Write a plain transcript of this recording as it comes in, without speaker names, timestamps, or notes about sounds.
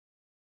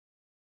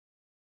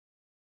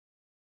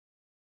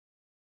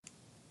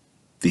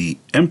The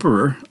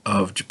Emperor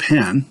of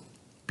Japan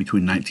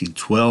between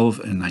 1912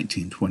 and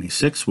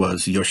 1926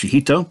 was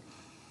Yoshihito,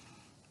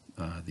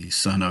 the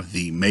son of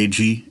the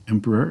Meiji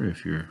Emperor,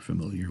 if you're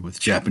familiar with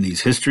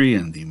Japanese history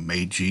and the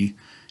Meiji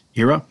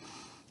era.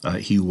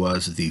 He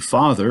was the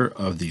father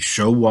of the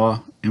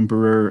Showa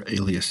Emperor,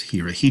 alias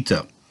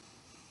Hirohito.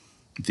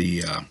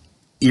 The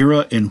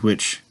era in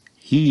which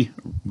he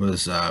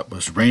was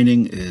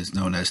reigning is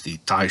known as the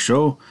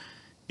Taisho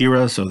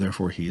era, so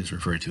therefore he is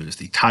referred to as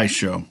the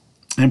Taisho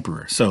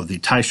Emperor. So the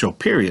Taisho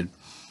period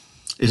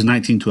is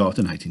 1912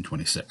 to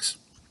 1926.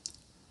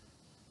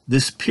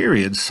 This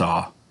period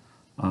saw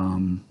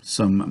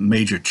some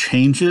major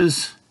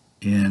changes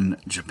in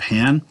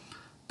Japan.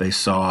 They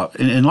saw,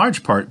 in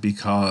large part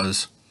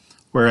because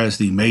whereas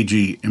the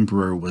Meiji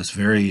Emperor was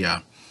very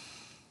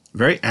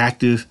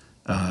active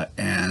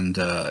and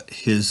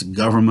his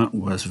government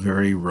was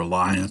very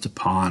reliant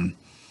upon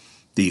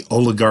the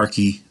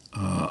oligarchy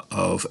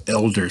of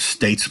elder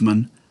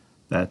statesmen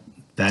that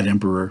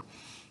emperor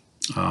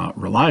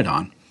relied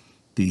on.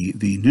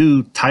 The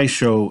new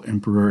Taisho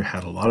emperor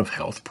had a lot of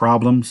health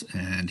problems,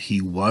 and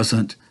he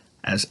wasn't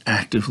as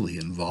actively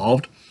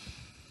involved.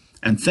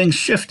 And things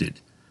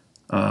shifted.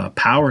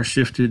 Power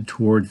shifted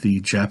toward the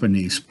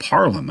Japanese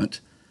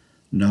parliament,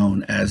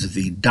 known as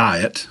the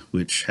Diet,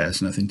 which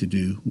has nothing to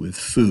do with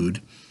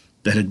food,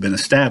 that had been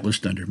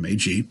established under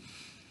Meiji.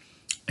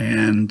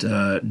 And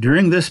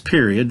during this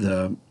period,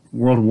 the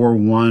World War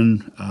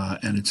I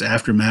and its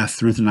aftermath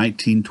through the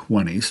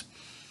 1920s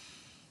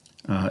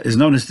is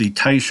known as the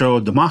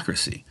Taisho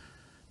democracy,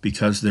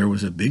 because there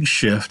was a big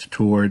shift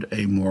toward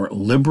a more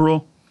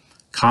liberal,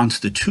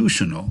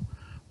 constitutional,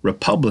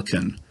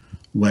 republican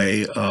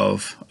way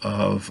of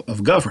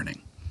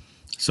governing.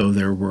 So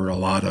there were a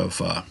lot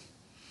of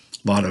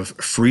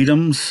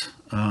freedoms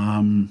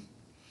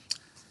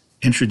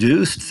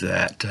introduced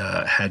that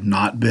had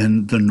not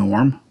been the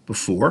norm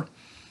before,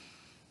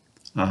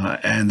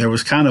 and there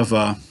was kind of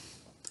a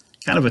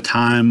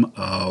time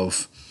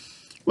of,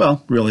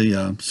 well, really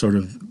sort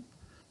of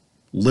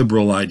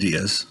liberal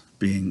ideas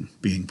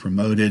being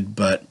promoted,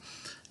 but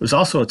it was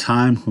also a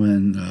time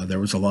when there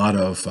was a lot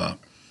of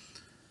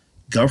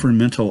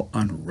governmental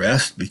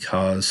unrest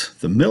because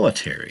the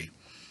military,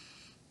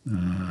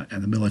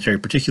 and the military,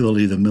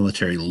 particularly the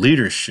military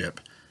leadership,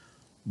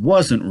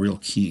 wasn't real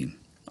keen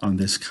on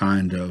this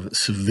kind of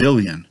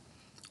civilian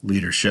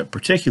leadership,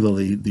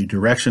 particularly the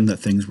direction that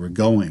things were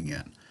going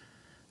in.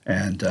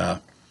 And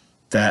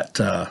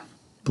that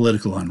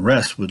political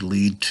unrest would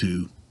lead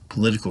to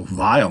political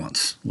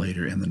violence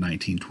later in the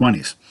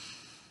 1920s.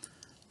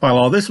 While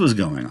all this was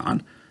going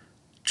on,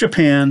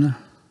 Japan,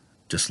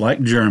 just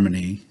like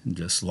Germany,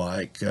 just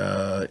like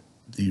the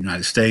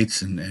United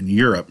States and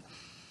Europe,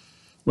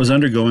 was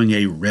undergoing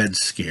a Red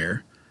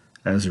Scare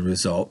as a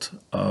result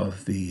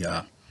of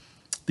the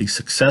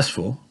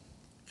successful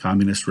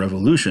communist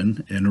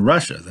revolution in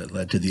Russia that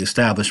led to the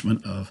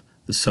establishment of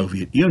the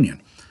Soviet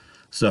Union.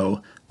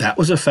 So that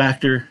was a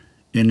factor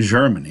in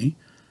Germany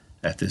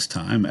at this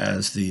time,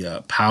 as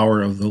the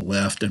power of the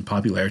left and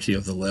popularity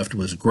of the left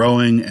was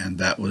growing, and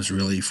that was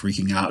really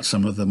freaking out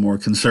some of the more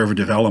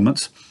conservative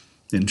elements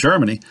in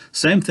Germany.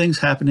 Same things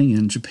happening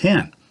in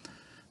Japan.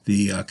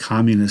 The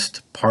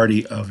Communist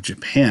Party of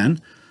Japan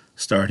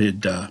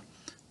started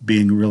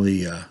being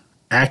really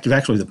active.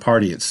 Actually, the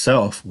party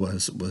itself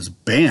was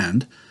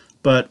banned,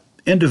 but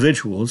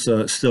individuals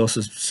still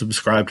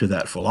subscribed to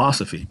that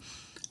philosophy.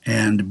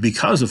 And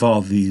because of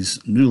all these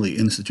newly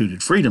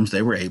instituted freedoms,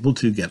 they were able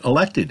to get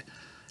elected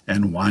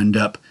and wind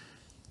up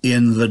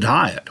in the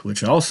Diet,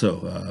 which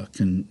also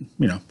can,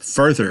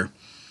 further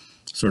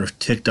sort of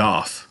ticked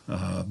off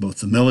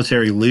both the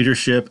military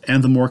leadership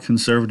and the more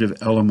conservative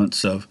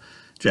elements of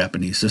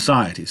Japanese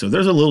society. So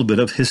there's a little bit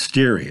of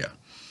hysteria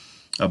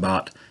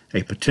about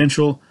a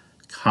potential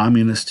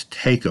communist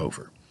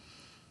takeover.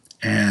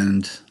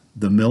 And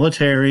the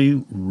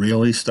military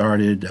really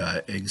started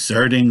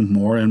exerting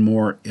more and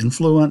more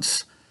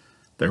influence.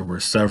 There were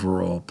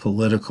several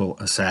political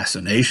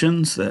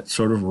assassinations that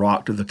sort of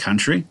rocked the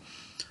country.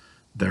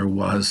 There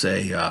was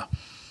a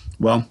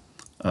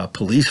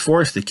police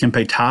force, the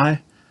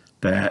Kempeitai,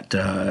 that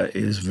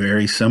is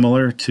very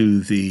similar to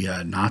the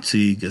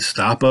Nazi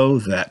Gestapo,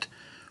 that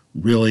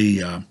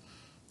really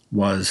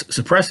was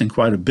suppressing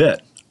quite a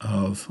bit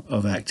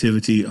of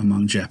activity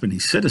among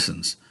Japanese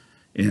citizens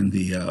in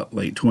the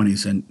late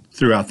 20s and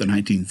throughout the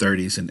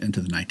 1930s and into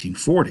the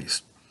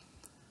 1940s.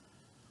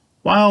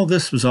 While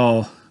this was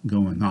all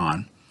going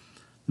on,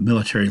 the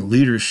military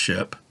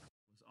leadership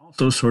was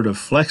also sort of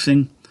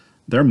flexing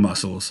their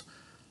muscles,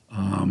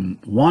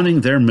 wanting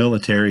their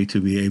military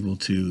to be able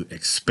to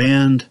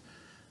expand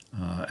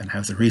and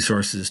have the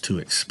resources to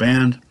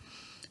expand.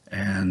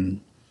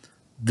 And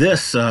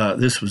this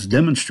was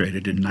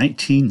demonstrated in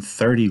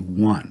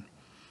 1931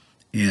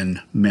 in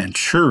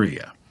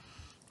Manchuria,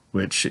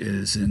 which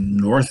is in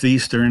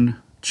northeastern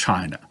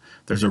China.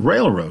 There's a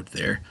railroad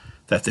there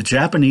that the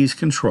Japanese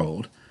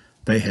controlled.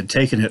 They had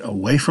taken it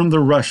away from the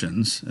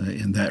Russians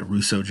in that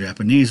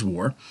Russo-Japanese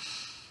war,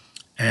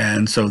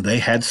 and so they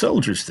had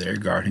soldiers there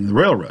guarding the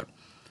railroad.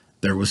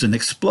 there was an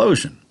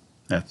explosion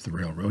at the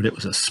railroad. It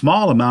was a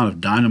small amount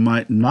of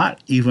dynamite,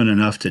 not even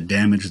enough to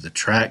damage the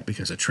track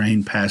because a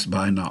train passed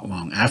by not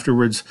long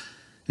afterwards.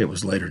 It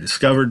was later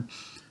discovered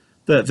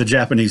that the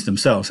Japanese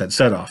themselves had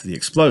set off the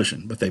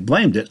explosion, but they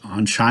blamed it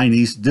on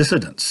Chinese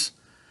dissidents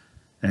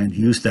and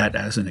used that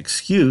as an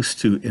excuse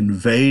to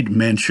invade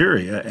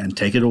Manchuria and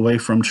take it away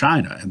from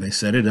China. And they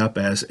set it up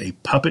as a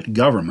puppet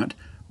government,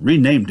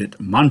 renamed it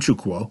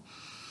Manchukuo,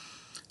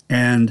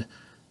 and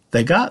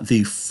they got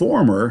the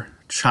former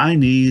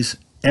Chinese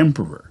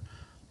emperor,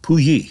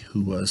 Puyi,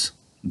 who was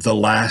the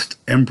last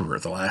emperor,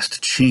 the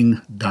last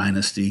Qing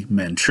dynasty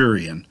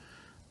Manchurian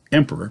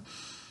emperor,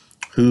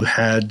 who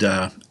had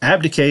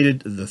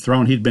abdicated the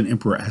throne. He'd been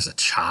emperor as a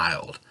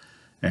child.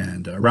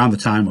 And around the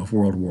time of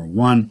World War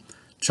I,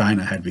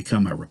 China had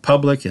become a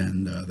republic,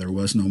 and there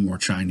was no more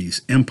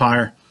Chinese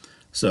empire.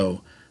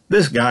 So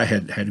this guy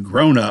had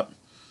grown up,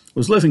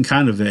 was living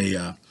kind of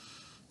a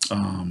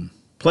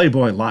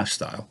playboy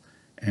lifestyle,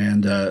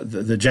 and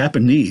the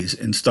Japanese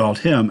installed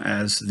him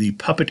as the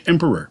puppet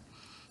emperor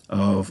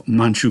of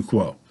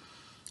Manchukuo.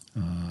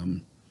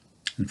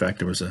 In fact,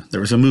 there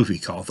was a movie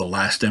called The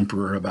Last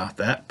Emperor about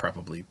that,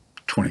 probably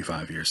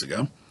 25 years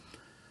ago.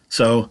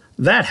 So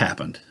that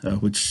happened,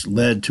 which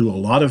led to a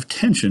lot of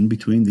tension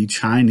between the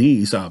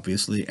Chinese,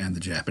 obviously, and the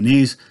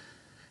Japanese.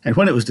 And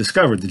when it was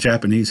discovered the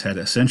Japanese had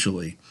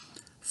essentially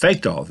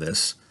faked all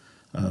this,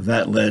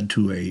 that led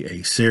to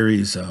a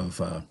series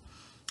of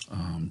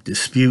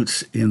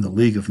disputes in the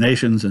League of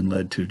Nations and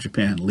led to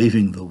Japan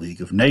leaving the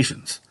League of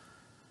Nations.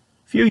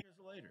 A few years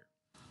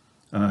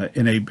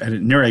later,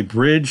 near a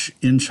bridge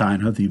in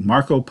China, the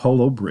Marco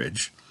Polo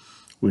Bridge,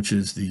 which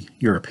is the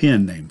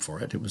European name for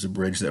it. It was a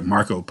bridge that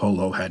Marco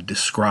Polo had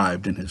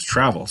described in his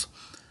travels.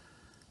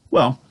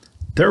 Well,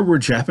 there were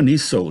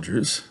Japanese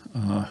soldiers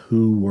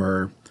who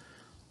were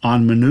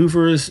on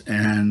maneuvers,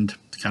 and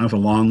kind of a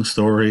long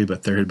story,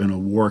 but there had been a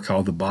war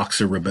called the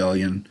Boxer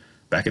Rebellion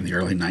back in the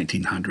early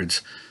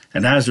 1900s.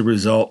 And as a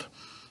result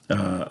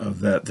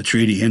of that, the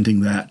treaty ending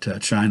that,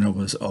 China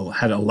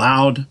had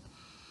allowed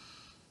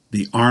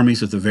the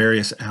armies of the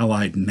various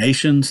allied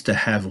nations to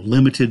have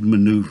limited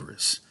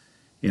maneuvers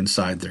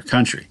inside their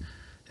country,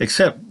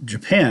 except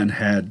Japan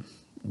had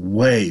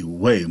way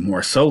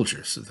more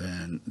soldiers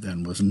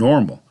than was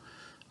normal,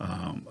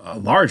 a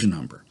large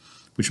number,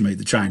 which made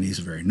the Chinese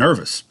very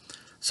nervous.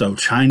 So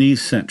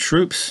Chinese sent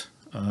troops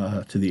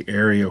to the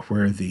area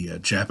where the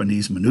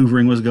Japanese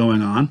maneuvering was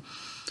going on,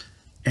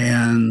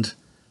 and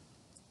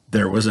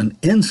there was an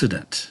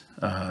incident.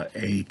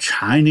 A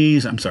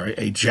Japanese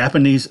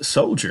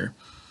soldier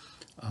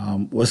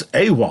was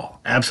AWOL,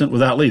 absent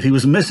without leave. He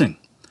was missing.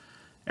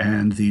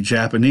 And the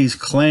Japanese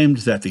claimed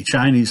that the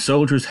Chinese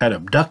soldiers had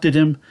abducted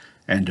him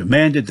and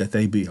demanded that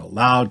they be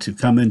allowed to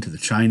come into the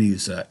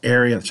Chinese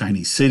area, the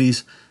Chinese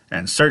cities,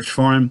 and search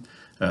for him.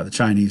 The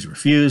Chinese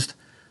refused.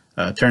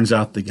 Turns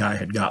out the guy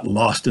had got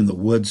lost in the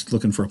woods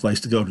looking for a place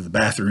to go to the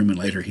bathroom, and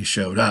later he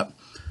showed up.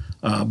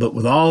 But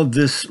with all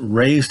this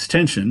raised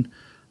tension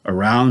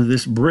around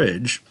this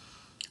bridge,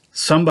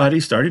 somebody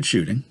started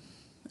shooting.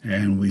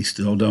 And we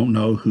still don't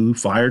know who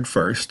fired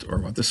first or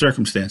what the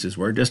circumstances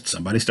were. Just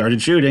somebody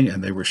started shooting,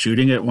 and they were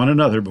shooting at one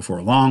another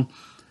before long.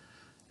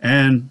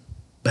 And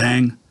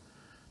bang,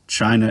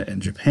 China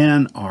and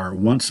Japan are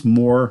once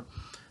more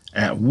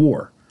at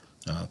war.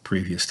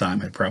 Previous time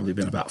had probably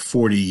been about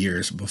 40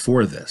 years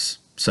before this.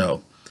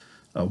 So,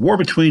 a war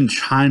between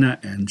China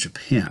and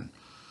Japan.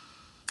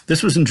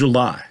 This was in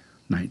July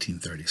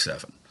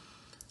 1937.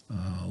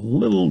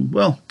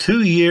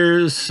 2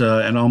 years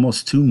and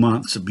almost 2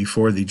 months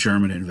before the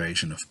German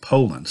invasion of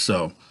Poland.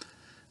 So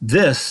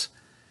this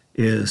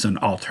is an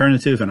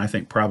alternative, and I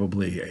think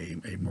probably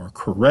a more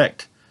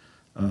correct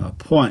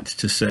point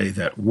to say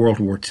that World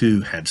War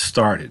II had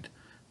started,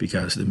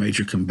 because the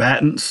major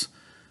combatants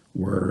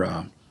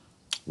were,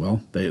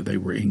 they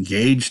were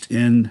engaged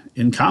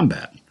in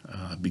combat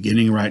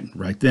beginning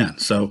right then.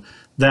 So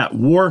that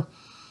war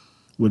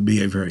would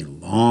be a very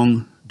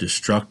long,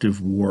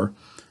 destructive war.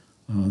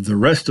 The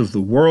rest of the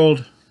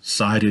world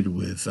sided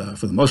with,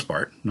 for the most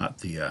part, not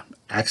the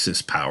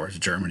Axis powers,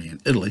 Germany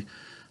and Italy,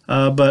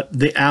 but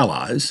the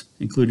Allies,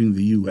 including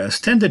the U.S.,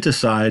 tended to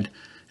side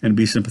and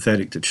be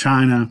sympathetic to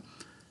China,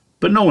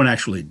 but no one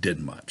actually did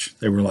much.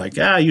 They were like,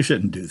 you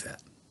shouldn't do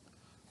that.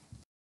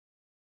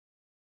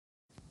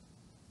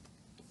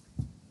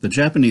 The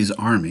Japanese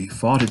army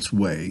fought its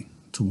way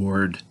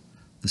toward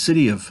the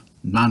city of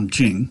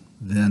Nanjing,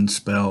 then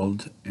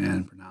spelled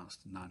and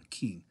pronounced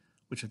Nanking,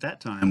 which at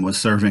that time was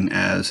serving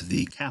as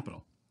the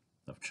capital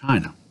of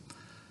China.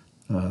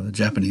 The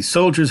Japanese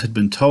soldiers had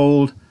been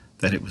told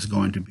that it was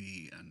going to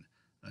be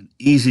an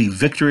easy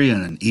victory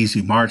and an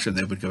easy march, and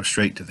they would go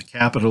straight to the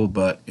capital.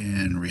 But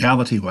in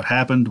reality, what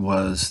happened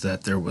was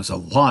that there was a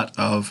lot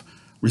of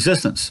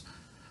resistance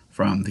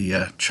from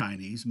the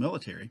Chinese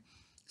military.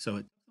 So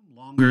it took them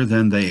longer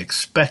than they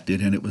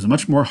expected, and it was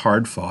much more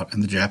hard fought,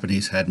 and the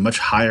Japanese had much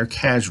higher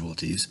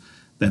casualties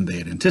than they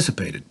had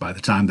anticipated by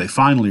the time they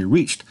finally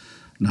reached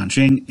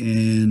Nanjing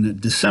in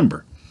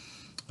December.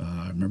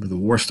 Remember, the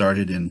war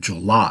started in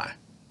July.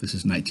 This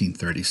is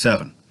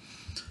 1937.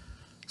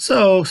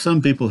 So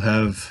some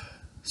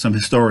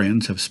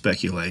historians have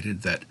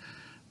speculated that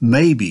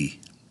maybe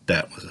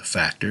that was a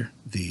factor.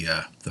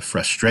 The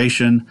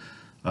frustration,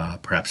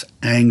 perhaps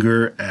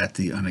anger at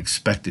the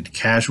unexpected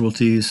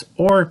casualties,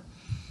 or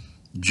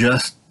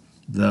just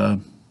the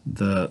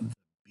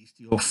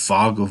bestial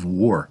fog of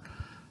war.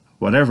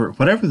 Whatever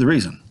the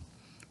reason,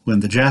 when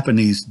the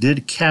Japanese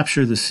did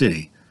capture the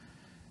city,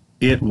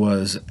 it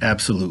was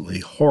absolutely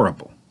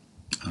horrible.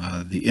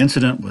 The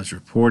incident was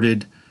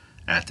reported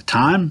at the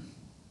time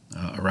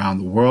around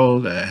the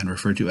world and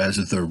referred to as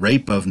the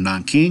Rape of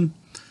Nanking,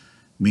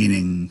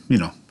 meaning,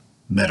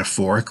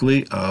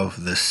 metaphorically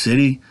of the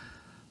city,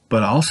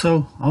 but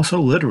also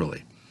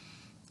literally.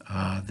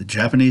 The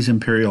Japanese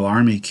Imperial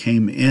Army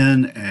came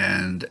in,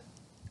 and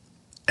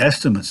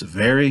estimates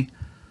vary,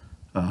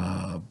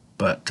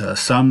 but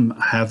some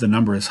have the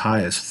number as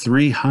high as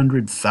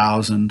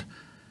 300,000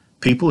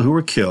 people who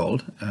were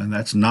killed, and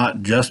that's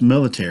not just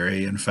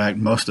military. In fact,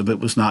 most of it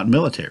was not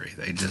military.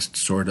 They just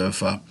sort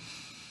of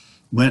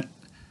went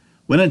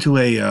into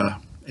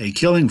a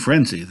killing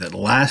frenzy that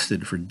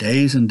lasted for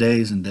days and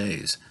days and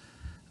days.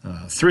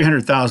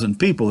 300,000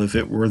 people, if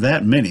it were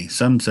that many,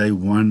 some say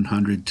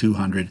 100,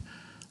 200,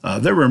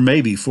 there were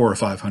maybe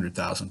 400,000 or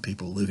 500,000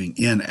 people living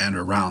in and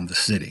around the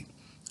city.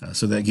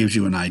 So that gives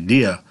you an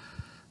idea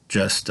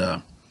just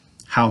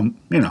how,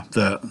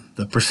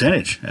 the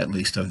percentage, at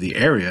least, of the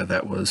area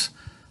that was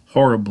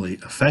horribly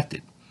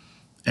affected.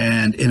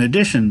 And in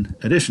addition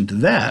to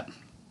that,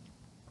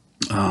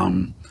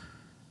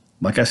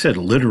 like I said,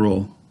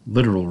 literal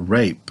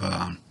rape,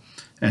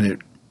 and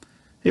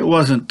it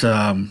wasn't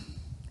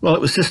well,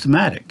 it was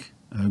systematic.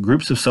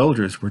 Groups of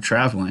soldiers were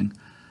traveling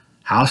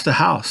house to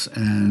house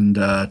and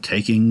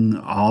taking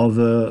all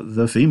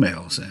the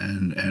females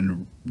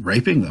and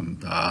raping them.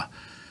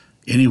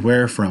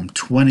 Anywhere from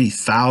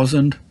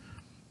 20,000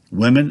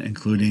 women,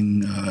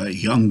 including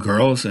young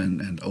girls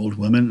and old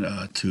women,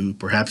 to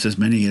perhaps as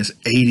many as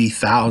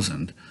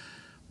 80,000,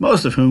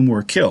 most of whom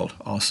were killed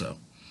also.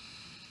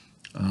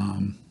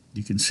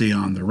 You can see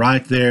on the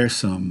right there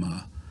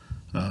some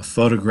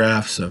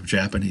photographs of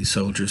Japanese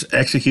soldiers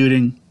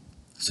executing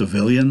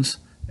civilians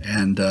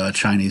and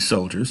Chinese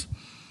soldiers.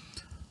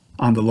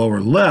 On the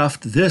lower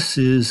left, this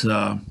is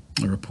a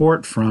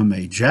report from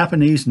a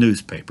Japanese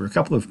newspaper. A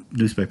couple of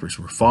newspapers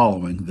were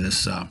following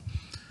this,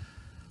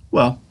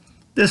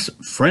 this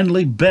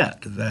friendly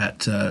bet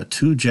that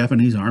two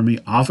Japanese army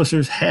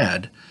officers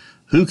had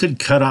who could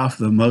cut off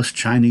the most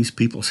Chinese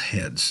people's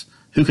heads,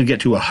 who could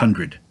get to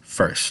 100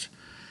 first.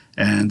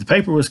 And the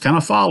paper was kind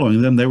of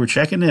following them. They were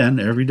checking in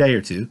every day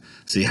or two,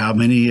 see how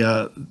many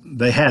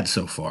they had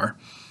so far,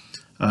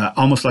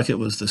 almost like it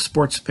was the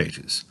sports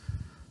pages.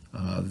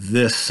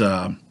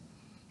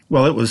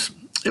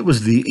 It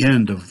was the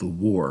end of the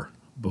war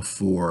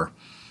before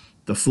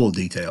the full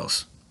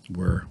details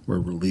were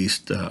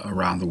released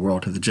around the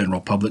world to the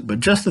general public. But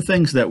just the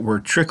things that were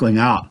trickling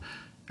out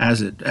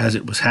as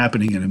it was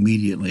happening and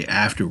immediately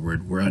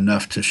afterward were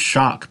enough to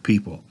shock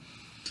people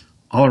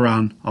all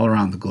around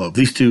the globe.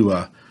 These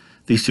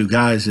two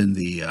guys in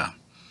the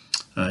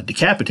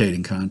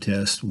decapitating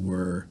contest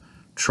were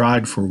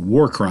tried for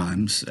war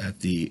crimes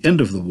at the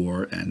end of the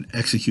war and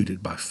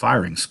executed by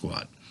firing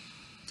squad.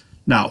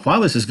 Now,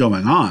 while this is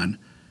going on,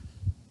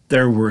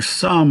 there were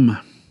some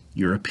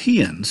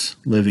Europeans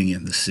living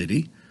in the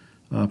city,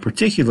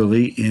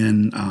 particularly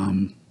in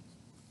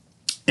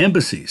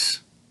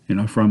embassies,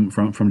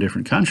 from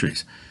different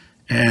countries.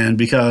 And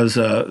because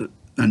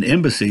an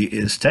embassy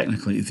is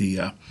technically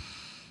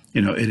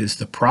it is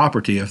the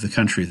property of the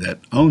country that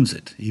owns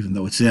it, even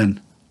though it's in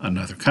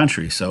another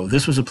country. So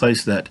this was a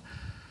place that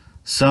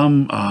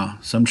some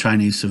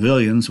Chinese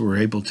civilians were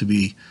able to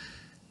be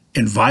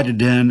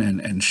invited in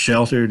and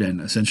sheltered and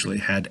essentially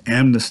had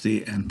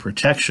amnesty and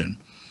protection.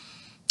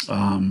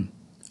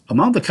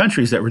 Among the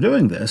countries that were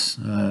doing this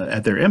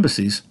at their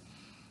embassies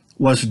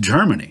was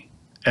Germany.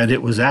 And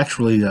it was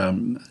actually a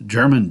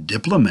German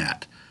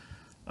diplomat,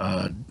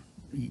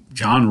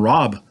 John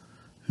Robb,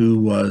 who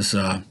was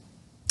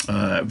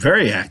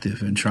very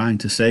active in trying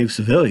to save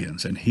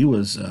civilians, and he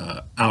was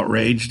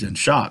outraged and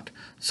shocked.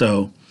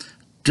 So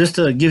just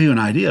to give you an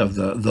idea of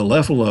the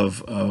level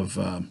of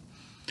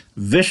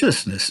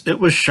viciousness, it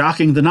was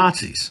shocking the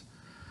Nazis,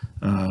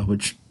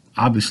 which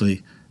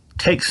obviously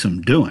takes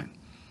some doing.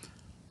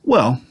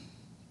 Well,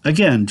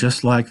 again,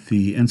 just like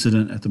the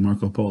incident at the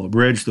Marco Polo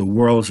Bridge, the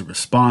world's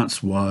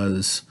response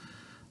was,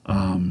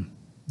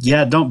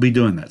 don't be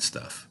doing that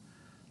stuff.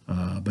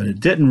 But it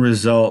didn't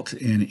result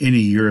in any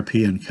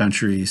European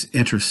countries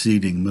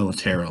interceding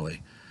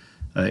militarily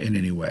in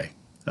any way.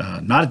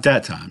 Not at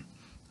that time.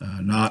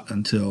 Not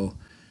until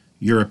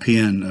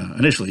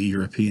initially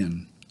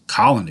European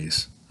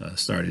colonies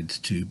started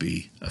to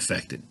be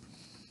affected.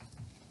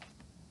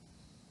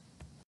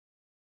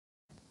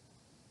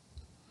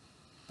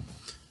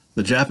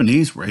 The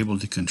Japanese were able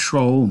to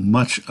control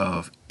much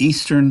of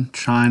eastern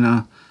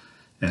China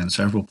and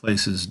several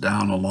places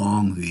down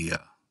along the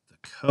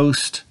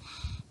coast,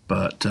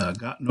 but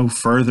got no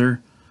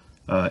further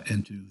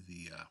into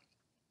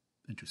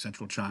into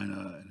central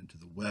China and into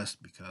the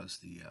west because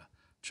the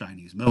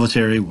Chinese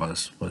military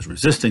was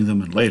resisting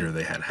them, and later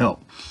they had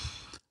help.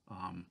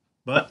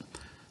 But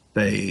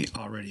they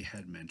already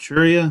had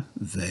Manchuria.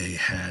 They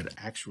had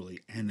actually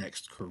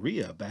annexed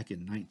Korea back in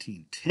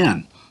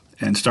 1910,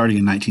 and starting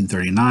in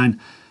 1939,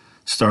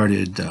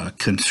 started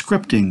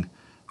conscripting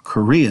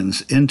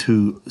Koreans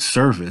into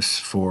service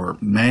for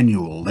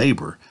manual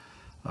labor,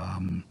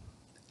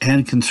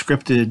 and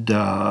conscripted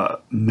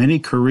many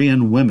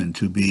Korean women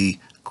to be,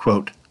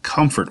 quote,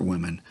 comfort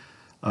women,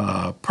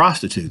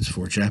 prostitutes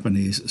for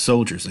Japanese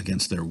soldiers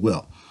against their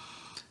will.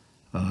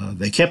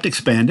 They kept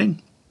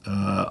expanding.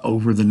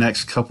 Over the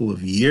next couple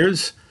of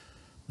years,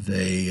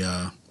 they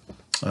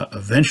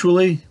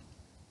eventually,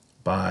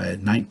 by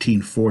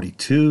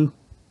 1942,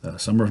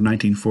 summer of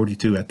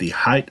 1942, at the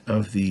height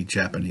of the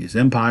Japanese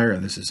Empire,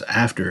 and this is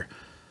after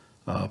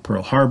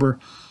Pearl Harbor,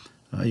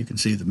 you can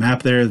see the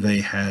map there.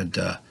 They had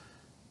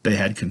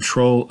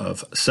control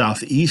of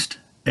Southeast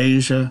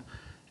Asia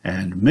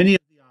and many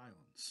of the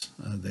islands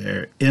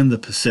there in the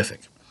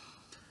Pacific.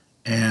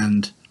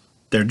 And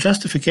their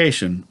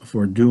justification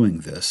for doing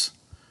this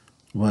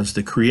was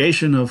the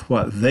creation of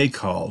what they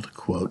called,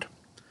 quote,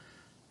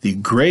 the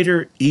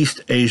Greater East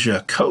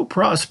Asia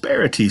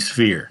Co-Prosperity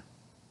Sphere,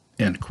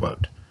 end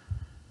quote,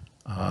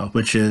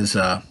 which is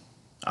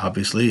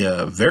obviously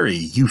a very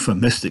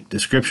euphemistic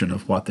description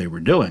of what they were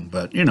doing.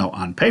 But, you know,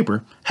 on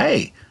paper,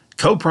 hey,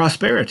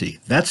 co-prosperity,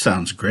 that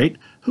sounds great.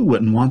 Who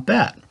wouldn't want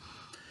that?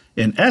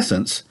 In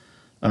essence,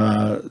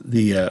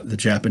 the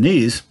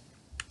Japanese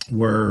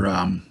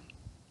were,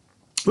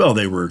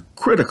 they were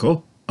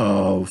critical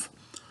of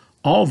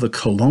all the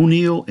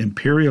colonial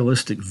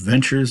imperialistic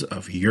ventures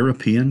of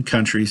European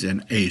countries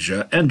in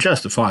Asia, and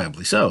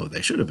justifiably so.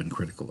 They should have been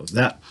critical of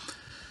that.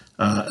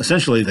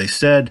 Essentially, they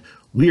said,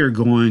 we are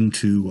going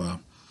to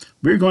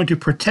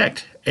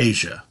protect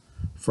Asia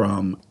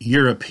from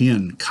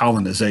European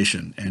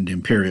colonization and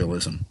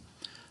imperialism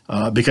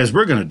because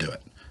we're going to do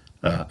it.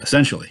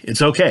 Essentially,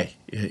 it's okay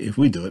if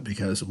we do it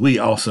because we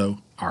also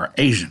are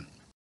Asian.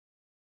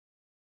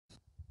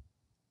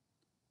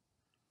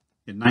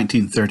 In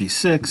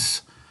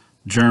 1936,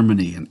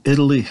 Germany and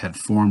Italy had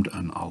formed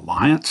an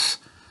alliance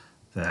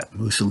that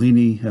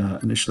Mussolini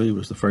initially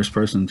was the first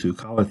person to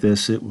call it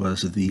this. It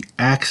was the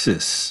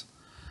Axis.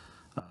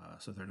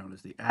 So they're known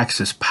as the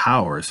Axis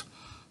powers.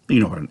 You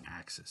know what an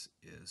Axis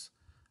is.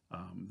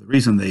 The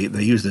reason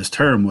they used this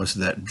term was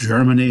that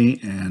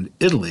Germany and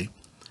Italy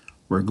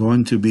were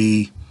going to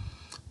be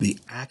the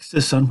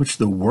axis on which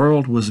the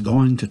world was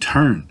going to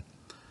turn.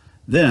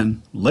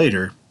 Then,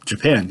 later,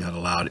 Japan got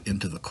allowed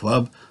into the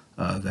club.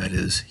 That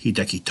is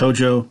Hideki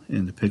Tojo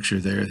in the picture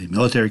there, the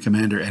military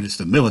commander, and it's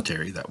the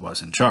military that was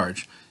in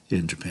charge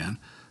in Japan,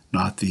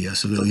 not the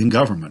civilian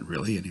government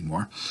really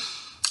anymore.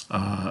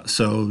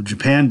 So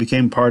Japan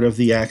became part of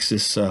the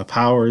Axis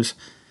powers,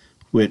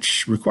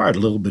 which required a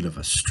little bit of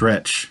a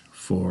stretch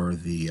for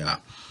the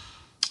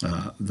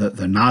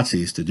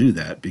Nazis to do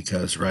that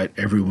because, right,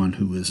 everyone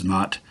who is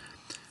not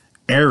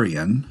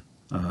Aryan,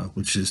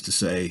 which is to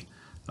say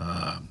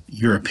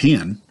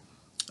European,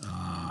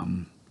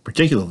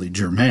 particularly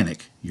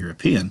Germanic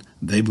European,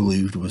 they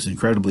believed was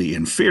incredibly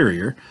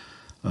inferior.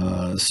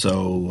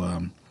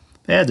 So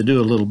they had to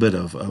do a little bit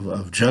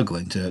of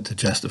juggling to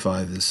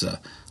justify this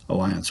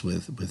alliance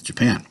with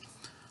Japan.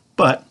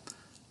 But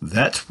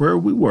that's where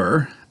we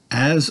were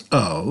as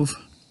of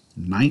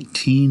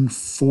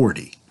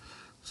 1940.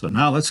 So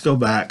now let's go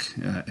back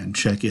and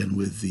check in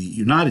with the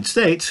United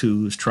States,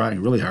 who is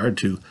trying really hard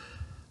to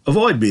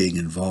avoid being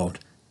involved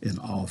in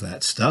all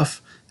that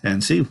stuff,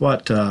 and see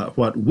what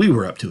we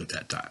were up to at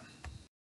that time.